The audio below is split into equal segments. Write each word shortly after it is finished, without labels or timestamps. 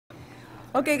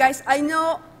Okay, guys, I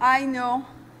know,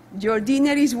 your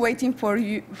dinner is waiting for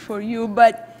you,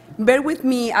 but bear with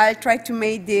me. I'll try to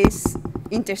make this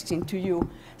interesting to you.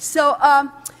 So,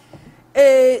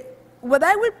 what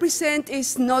I will present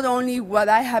is not only what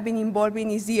I have been involved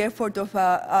in, is the effort of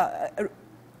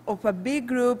a big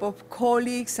group of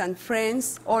colleagues and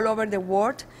friends all over the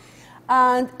world,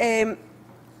 and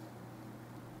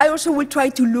I also will try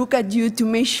to look at you to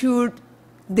make sure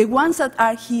the ones that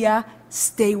are here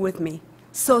stay with me.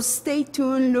 So stay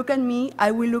tuned, look at me,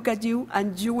 I will look at you,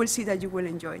 and you will see that you will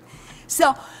enjoy it.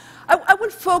 So I will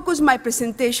focus my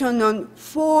presentation on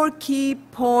 4 key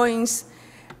points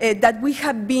that we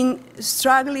have been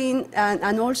struggling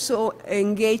and also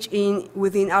engaged in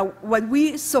within what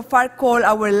we so far call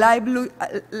our Liveable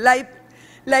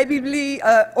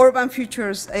Urban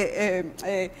Futures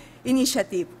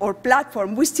initiative or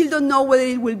platform. We still don't know whether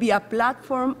it will be a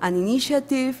platform, an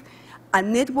initiative, a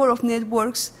network of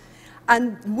networks.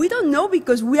 And we don't know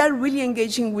because we are really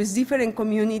engaging with different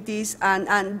communities,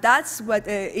 and that's what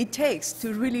it takes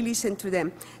to really listen to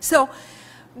them. So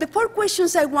the 4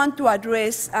 questions I want to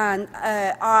address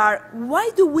are,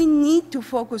 why do we need to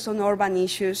focus on urban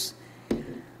issues?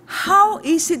 How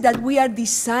is it that we are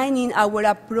designing our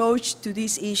approach to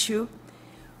this issue?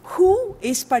 Who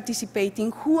is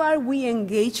participating? Who are we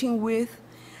engaging with?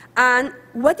 And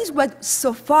what is what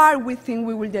so far we think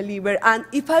we will deliver? And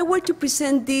if I were to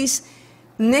present this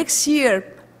next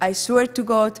year, I swear to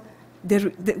God,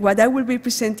 what I will be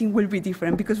presenting will be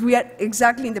different, because we are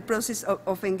exactly in the process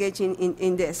of engaging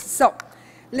in this. So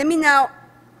let me now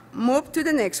move to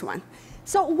the next one.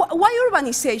 So why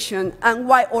urbanization and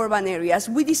why urban areas?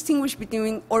 We distinguish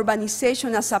between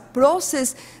urbanization as a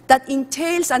process that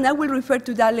entails, and I will refer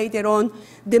to that later on,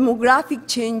 demographic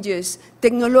changes,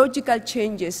 technological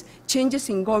changes, changes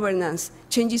in governance,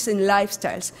 changes in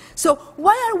lifestyles. So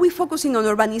why are we focusing on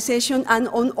urbanization and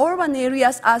on urban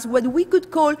areas as what we could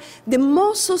call the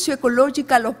most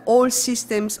socio-ecological of all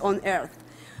systems on Earth?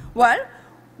 Well,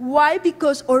 why?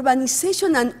 Because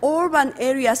urbanization and urban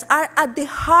areas are at the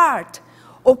heart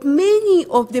of many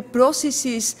of the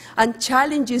processes and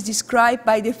challenges described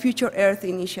by the Future Earth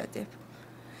Initiative.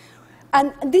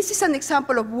 And this is an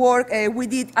example of work we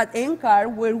did at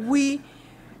NCAR, where we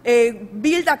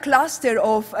built a cluster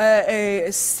of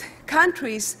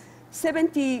countries,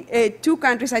 72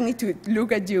 countries. I need to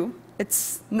look at you.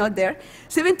 It's not there.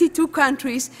 72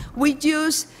 countries. We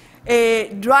use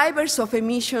drivers of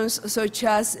emissions such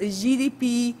as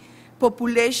GDP,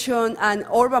 population, and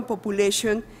urban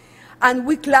population. And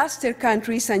we cluster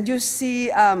countries, and you see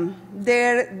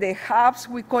there the hubs,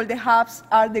 we call the hubs,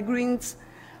 are the greens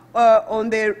on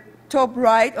the top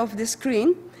right of the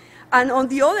screen. And on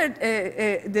the other,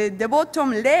 the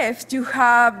bottom left, you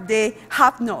have the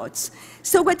hub nodes.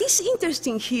 So what is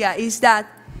interesting here is that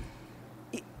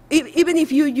even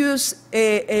if you use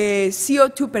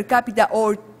CO2 per capita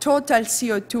or total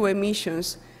CO2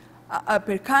 emissions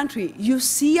per country, you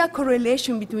see a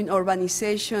correlation between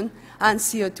urbanization and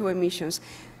CO2 emissions.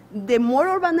 The more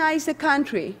urbanized the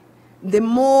country, the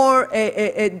more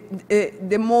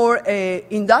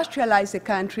industrialized the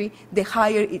country, the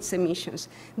higher its emissions.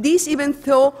 This, even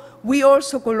though we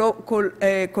also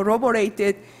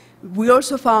corroborated, we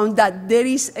also found that there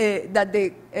is that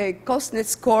the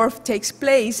Kuznets curve takes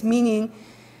place, meaning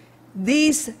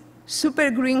these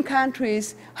super green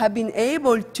countries have been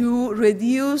able to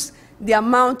reduce the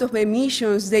amount of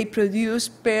emissions they produce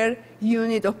per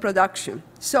unit of production.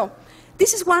 So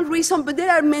this is one reason, but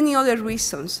there are many other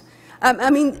reasons.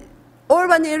 I mean,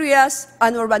 urban areas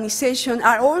and urbanization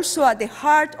are also at the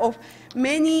heart of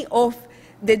many of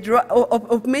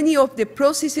the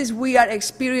processes we are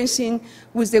experiencing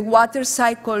with the water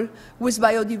cycle, with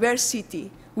biodiversity,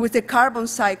 with the carbon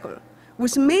cycle,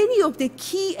 with many of the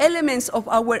key elements of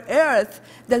our Earth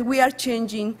that we are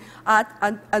changing at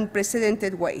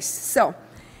unprecedented ways. So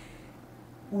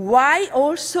why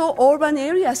also urban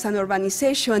areas and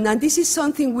urbanization? And this is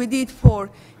something we did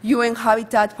for UN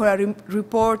Habitat, for a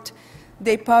report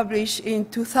they published in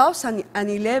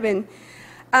 2011.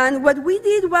 And what we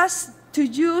did was to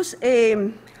use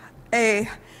an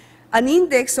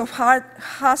index of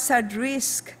hazard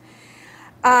risk.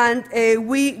 And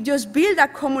we just built a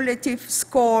cumulative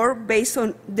score based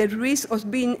on the risk of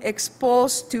being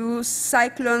exposed to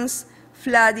cyclones,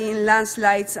 flooding,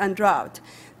 landslides, and drought.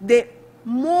 The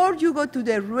more you go to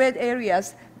the red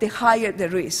areas, the higher the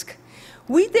risk.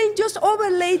 We then just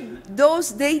overlaid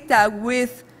those data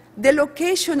with the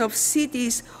location of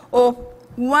cities of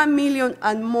 1 million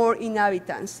and more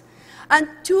inhabitants. And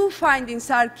 2 findings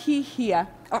are key here.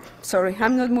 Oh, sorry,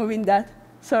 I'm not moving that.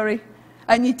 Sorry.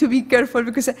 I need to be careful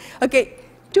because, okay,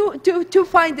 two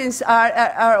findings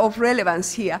are of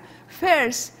relevance here.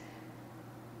 First,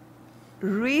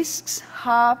 risks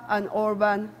have an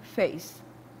urban face.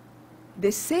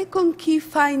 The second key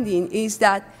finding is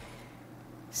that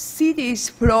cities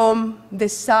from the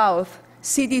south,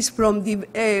 cities from the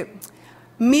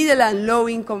middle and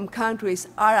low-income countries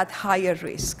are at higher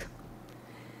risk.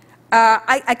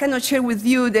 I cannot share with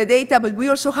you the data, but we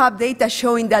also have data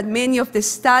showing that many of the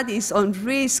studies on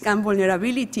risk and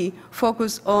vulnerability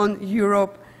focus on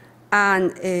Europe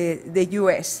and the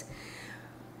US.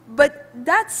 But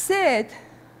that said,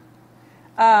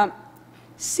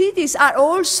 cities are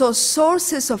also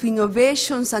sources of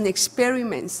innovations and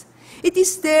experiments. It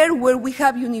is there where we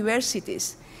have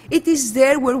universities. It is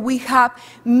there where we have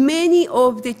many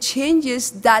of the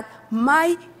changes that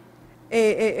might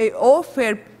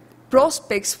offer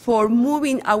prospects for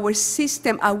moving our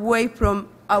system away from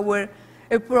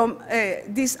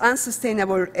this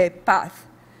unsustainable path.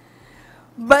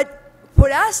 But for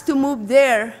us to move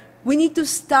there, we need to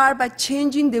start by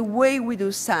changing the way we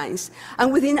do science.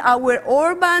 And within our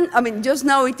just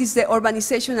now it is the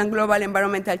Urbanization and Global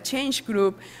Environmental Change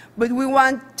Group, but we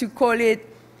want to call it,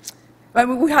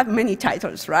 we have many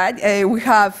titles, right? We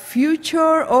have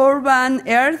Future Urban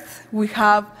Earth, we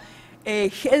have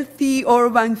Healthy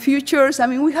Urban Futures.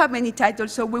 We have many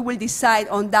titles, so we will decide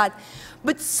on that.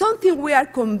 But something we are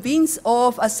convinced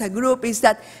of as a group is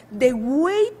that the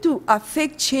way to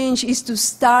affect change is to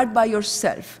start by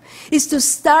yourself, is to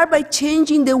start by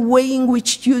changing the way in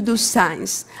which you do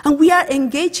science. And we are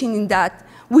engaging in that.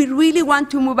 We really want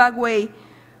to move away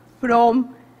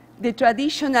from the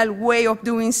traditional way of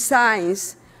doing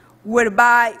science,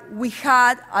 whereby we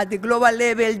had at the global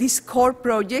level these core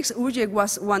projects. UJEC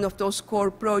was one of those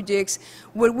core projects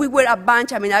where we were a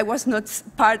bunch, I was not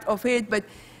part of it, but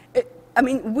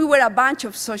we were a bunch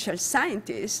of social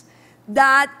scientists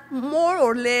that more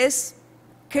or less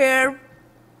cared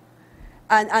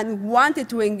and wanted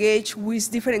to engage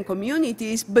with different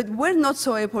communities, but were not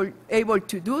so able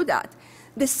to do that.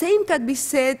 The same can be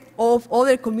said of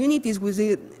other communities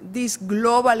within this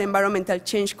global environmental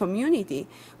change community.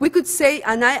 We could say,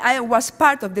 and I was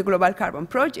part of the Global Carbon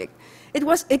Project,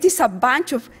 it is a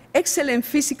bunch of excellent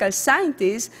physical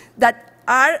scientists that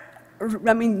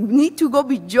need to go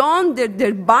beyond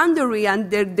their boundary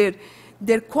and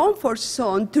their comfort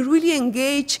zone to really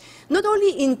engage not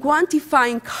only in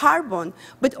quantifying carbon,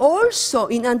 but also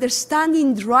in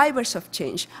understanding drivers of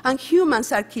change. And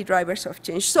humans are key drivers of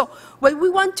change. So what we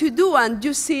want to do, and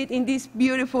you see it in this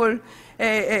beautiful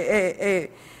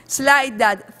slide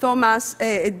that Thomas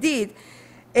did,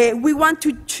 we want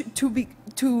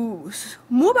to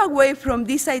move away from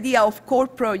this idea of core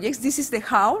projects, this is the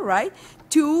how, right,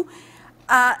 to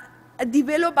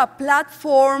develop a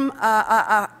platform,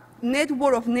 a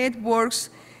network of networks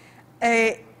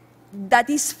that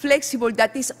is flexible,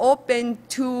 that is open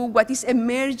to what is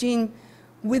emerging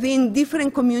within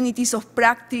different communities of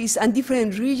practice and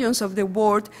different regions of the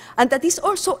world, and that is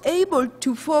also able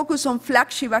to focus on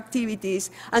flagship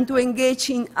activities and to engage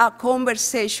in a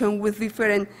conversation with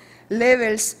different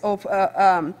levels of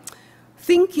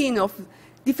thinking, of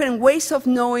different ways of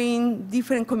knowing,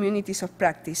 different communities of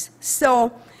practice.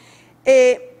 So,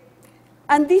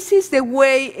 and this is the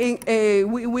way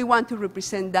we want to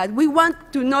represent that. We want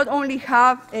to not only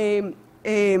have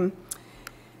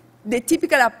the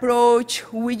typical approach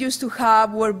we used to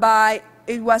have, whereby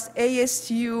it was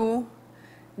ASU,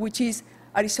 which is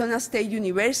Arizona State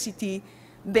University,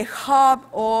 the hub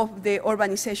of the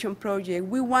urbanization project.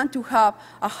 We want to have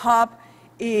a hub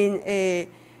in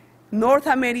North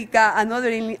America, another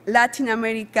in Latin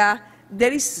America.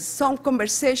 There is some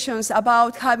conversations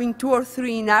about having 2 or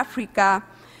 3 in Africa,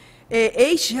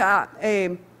 Asia.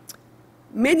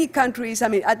 Many countries,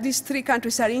 at least 3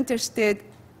 countries are interested.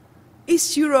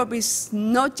 East Europe is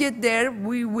not yet there.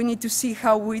 We need to see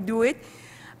how we do it.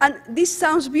 And this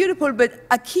sounds beautiful, but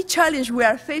a key challenge we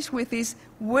are faced with is,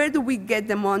 where do we get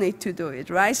the money to do it,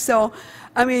 right? So,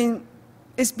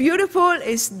 it's beautiful,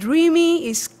 it's dreamy,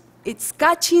 it's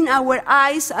catching our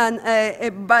eyes,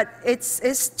 and, but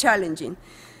it's challenging.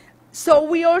 So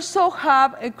we also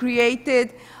have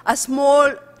created a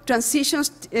small transitions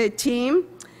team,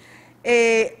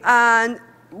 and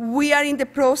we are in the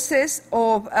process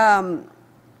of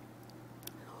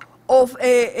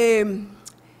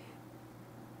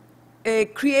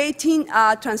creating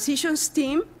a transitions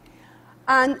team.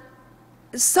 And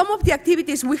some of the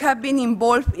activities we have been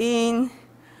involved in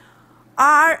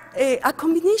are a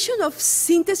combination of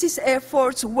synthesis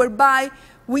efforts whereby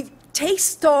we take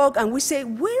stock and we say,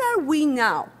 where are we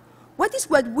now? What is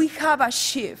what we have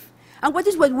achieved? And what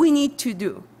is what we need to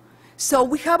do? So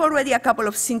we have already a couple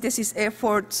of synthesis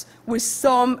efforts with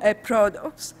some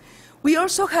products. We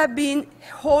also have been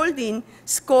holding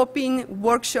scoping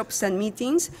workshops and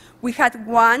meetings. We had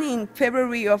one in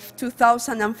February of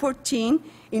 2014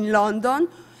 in London.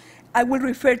 I will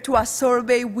refer to a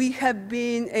survey we have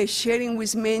been sharing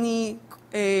with many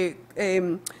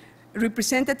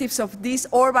representatives of these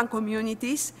urban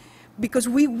communities, because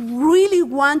we really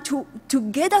want to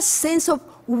get a sense of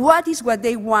what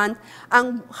they want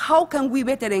and how can we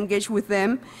better engage with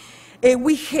them.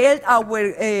 We held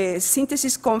our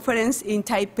synthesis conference in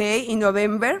Taipei in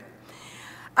November.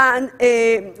 And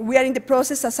we are in the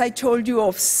process, as I told you,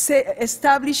 of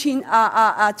establishing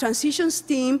a transitions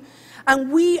team.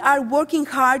 And we are working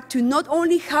hard to not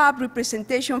only have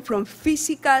representation from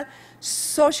physical,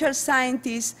 social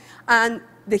scientists, and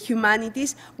the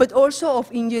humanities, but also of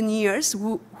engineers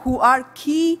who are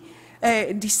key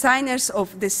designers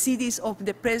of the cities of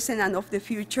the present and of the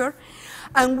future.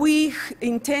 And we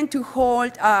intend to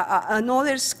hold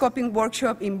another scoping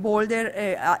workshop in Boulder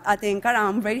at ENCAR.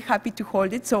 I'm very happy to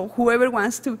hold it, so whoever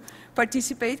wants to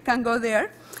participate can go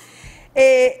there.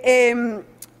 And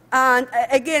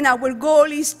again, our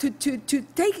goal is to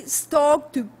take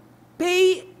stock, to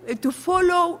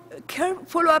follow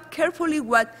up carefully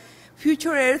what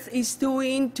Future Earth is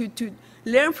doing, to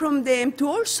learn from them, to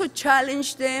also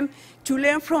challenge them, to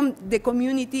learn from the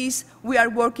communities we are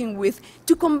working with,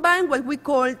 to combine what we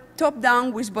call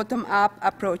top-down with bottom-up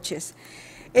approaches.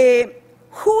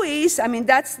 Who is, I mean,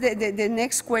 that's the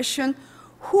next question,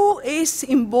 who is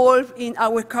involved in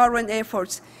our current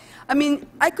efforts? I mean,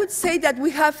 I could say that we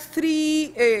have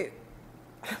three,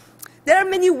 there are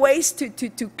many ways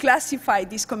to classify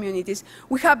these communities.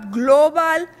 We have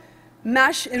global,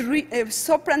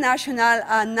 supranational,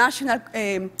 and national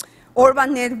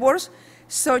urban networks,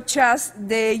 such as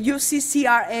the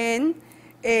UCCRN,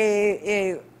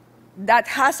 that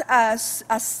has a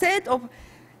set of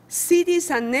cities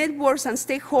and networks and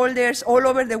stakeholders all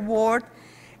over the world.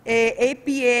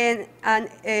 APN and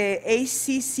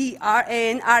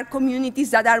ACCRN are communities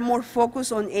that are more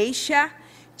focused on Asia.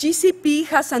 GCP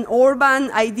has an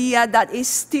urban idea that is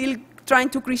still trying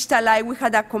to crystallize. We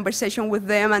had a conversation with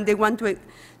them, and they want to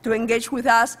engage with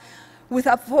us with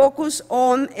a focus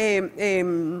on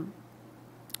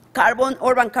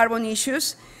urban carbon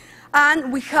issues.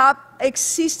 And we have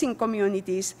existing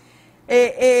communities.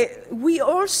 We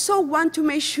also want to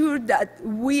make sure that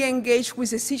we engage with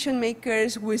decision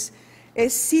makers, with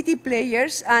city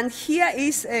players. And here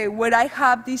is where I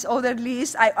have this other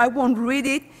list. I won't read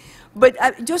it, but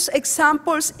just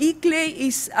examples. ICLE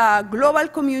is a global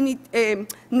community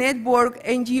network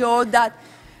NGO that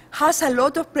has a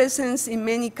lot of presence in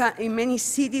many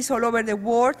cities all over the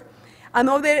world.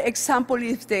 Another example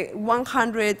is the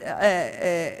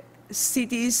 100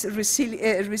 Cities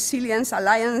Resilience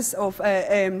Alliance of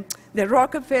the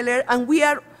Rockefeller, and we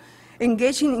are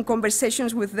engaging in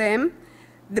conversations with them.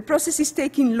 The process is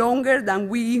taking longer than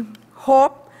we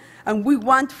hope, and we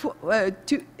want for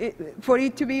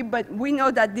it to be, but we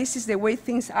know that this is the way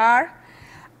things are.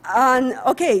 And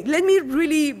okay, let me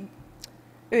really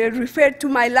refer to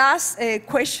my last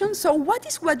question. So what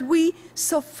is what we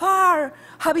so far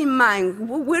have in mind?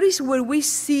 Where is where we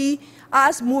see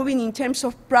us moving in terms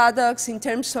of products, in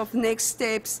terms of next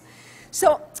steps?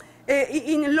 So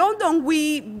in London,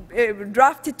 we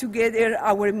drafted together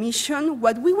our mission.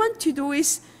 What we want to do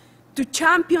is to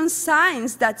champion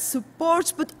science that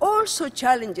supports but also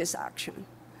challenges action.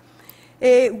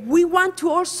 We want to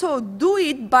also do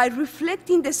it by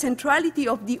reflecting the centrality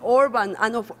of the urban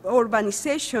and of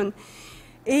urbanization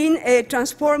in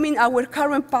transforming our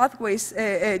current pathways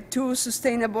to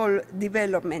sustainable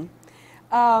development.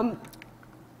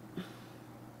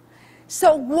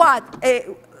 So what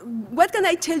can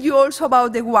I tell you also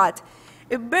about the what?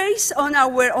 Based on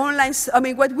our online, I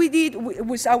mean, what we did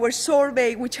with our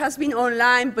survey, which has been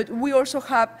online, but we also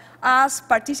have asked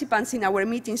participants in our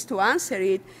meetings to answer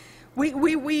it.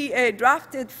 We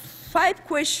drafted 5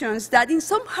 questions that in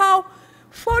somehow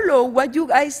follow what you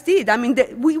guys did. I mean,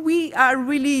 we are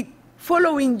really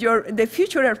following the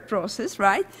Future Earth process,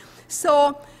 right?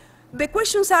 So the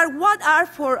questions are, what are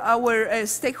for our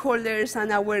stakeholders and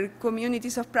our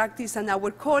communities of practice and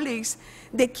our colleagues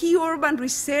the key urban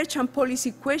research and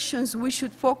policy questions we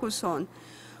should focus on?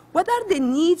 What are the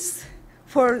needs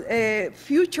for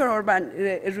future urban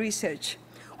research?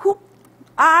 Who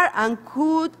are and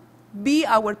could be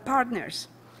our partners?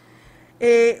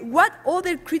 What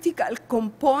other critical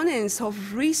components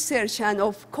of research and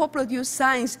of co-produced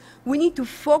science we need to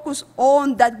focus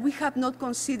on that we have not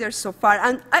considered so far?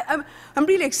 And I'm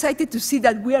really excited to see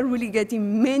that we are really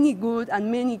getting many good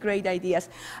and many great ideas.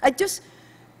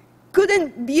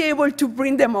 couldn't be able to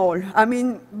bring them all. I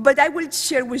mean, but I will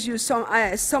share with you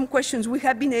some questions we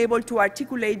have been able to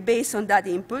articulate based on that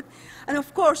input. And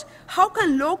of course, how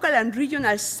can local and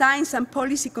regional science and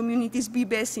policy communities be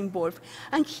best involved?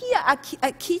 And here,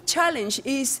 a key challenge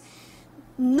is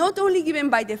not only given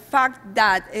by the fact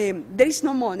that there is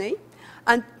no money,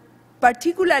 and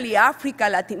particularly Africa,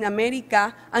 Latin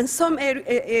America, and some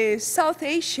South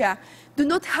Asia do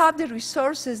not have the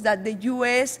resources that the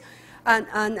US and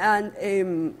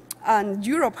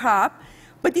Europe have,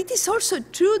 but it is also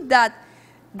true that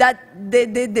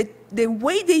the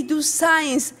way they do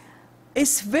science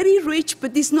is very rich,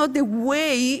 but it's not the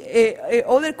way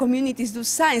other communities do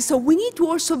science. So we need to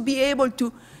also be able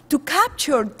to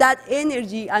capture that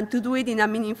energy and to do it in a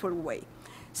meaningful way.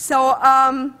 So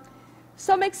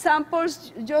some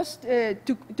examples, just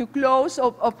to close,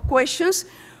 of questions.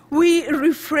 We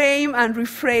reframe and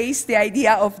rephrase the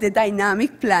idea of the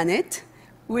dynamic planet,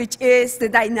 which is the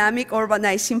dynamic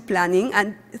urbanizing planning.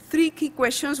 And three key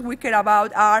questions we care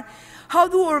about are, how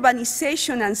do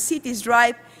urbanization and cities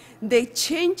drive the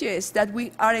changes that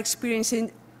we are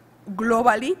experiencing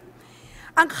globally?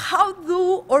 And how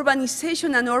do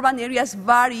urbanization and urban areas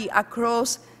vary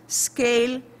across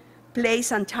scale,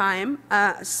 place, and time?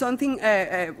 Something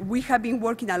we have been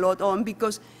working a lot on,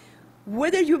 because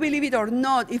whether you believe it or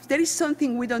not, if there is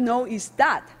something we don't know, is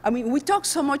that. I mean, we talk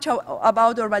so much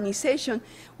about urbanization,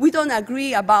 we don't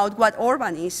agree about what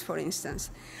urban is, for instance.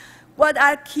 What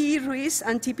are key risks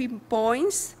and tipping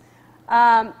points?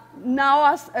 Now,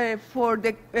 as for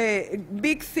the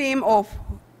big theme of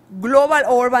global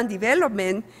urban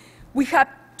development, we have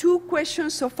two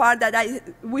questions so far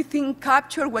that we think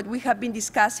capture what we have been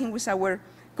discussing with our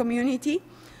community.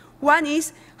 One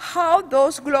is, how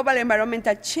does global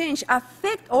environmental change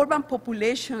affect urban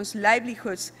populations,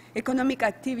 livelihoods, economic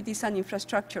activities, and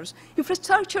infrastructures?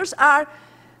 Infrastructures are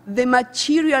the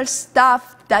material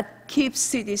stuff that keeps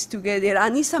cities together,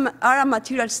 and are a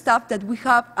material stuff that we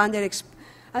have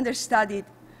understudied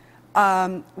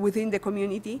within the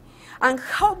community. And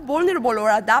how vulnerable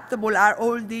or adaptable are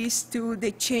all these to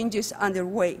the changes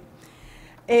underway?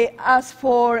 As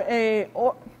for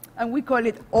and we call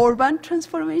it urban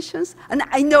transformations. And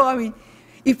I know, I mean,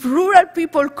 if rural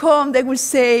people come, they will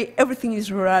say everything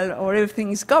is rural or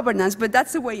everything is governance, but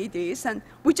that's the way it is. And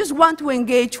we just want to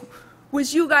engage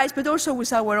with you guys, but also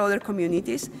with our other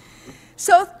communities.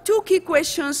 So two key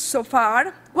questions so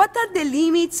far. What are the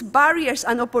limits, barriers,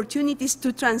 and opportunities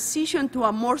to transition to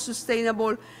a more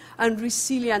sustainable and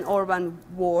resilient urban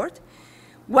world?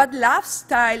 What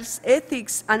lifestyles,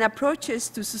 ethics, and approaches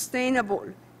to sustainable,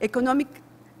 economically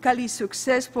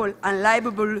successful, and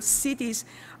livable cities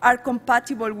are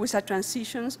compatible with a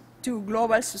transition to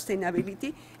global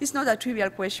sustainability? It's not a trivial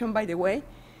question, by the way.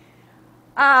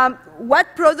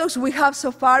 What products we have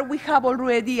so far? We have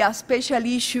already a special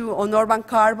issue on urban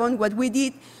carbon. What we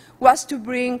did was to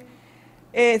bring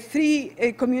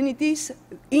three communities: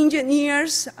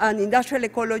 engineers and industrial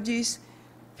ecologists,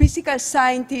 physical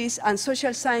scientists, and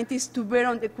social scientists, to bear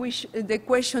on the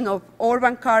question of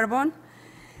urban carbon.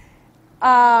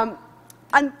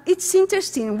 And it's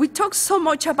interesting. We talk so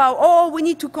much about, oh, we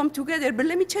need to come together, but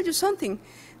let me tell you something.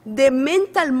 The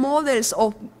mental models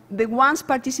of the ones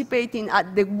participating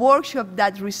at the workshop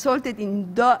that resulted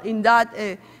in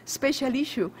that special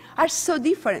issue are so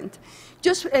different.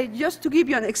 Just to give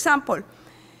you an example,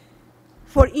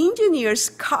 for engineers,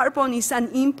 carbon is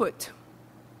an input.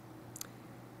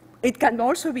 It can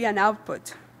also be an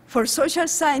output. For social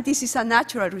scientists, it's a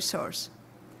natural resource.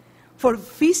 For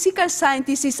physical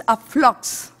scientists, it's a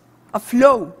flux, a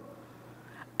flow,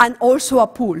 and also a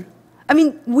pull. I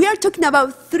mean, we are talking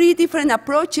about three different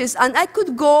approaches, and I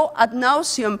could go ad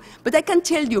nauseum, but I can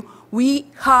tell you, we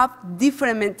have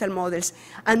different mental models,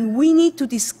 and we need to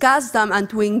discuss them and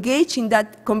to engage in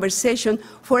that conversation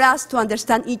for us to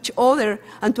understand each other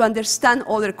and to understand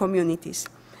other communities.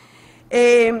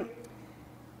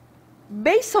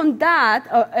 Based on that,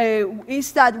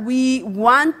 is that we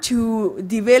want to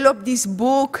develop this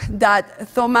book that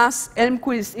Thomas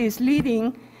Elmquist is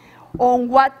leading on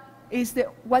what is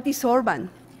urban,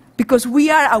 because we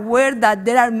are aware that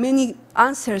there are many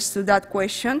answers to that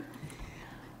question.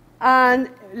 And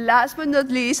last but not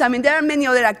least, I mean, there are many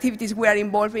other activities we are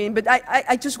involved in, but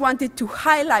I just wanted to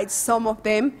highlight some of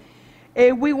them.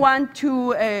 We want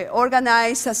to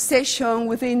organize a session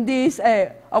within this,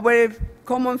 our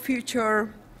common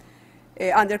future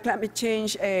under climate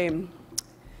change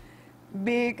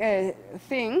big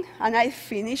thing, and I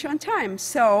finish on time.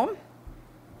 So,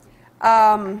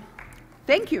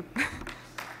 thank you.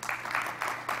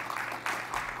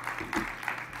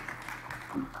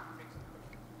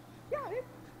 Yeah,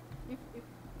 if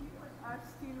you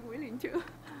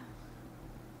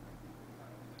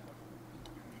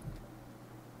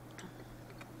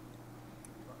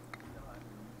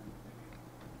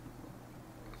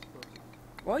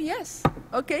Oh, yes.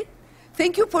 Okay.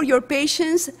 Thank you for your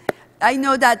patience. I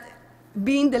know that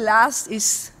being the last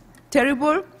is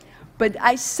terrible, but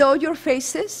I saw your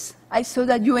faces. I saw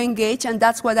that you engaged, and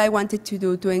that's what I wanted to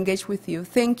do, to engage with you.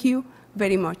 Thank you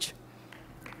very much.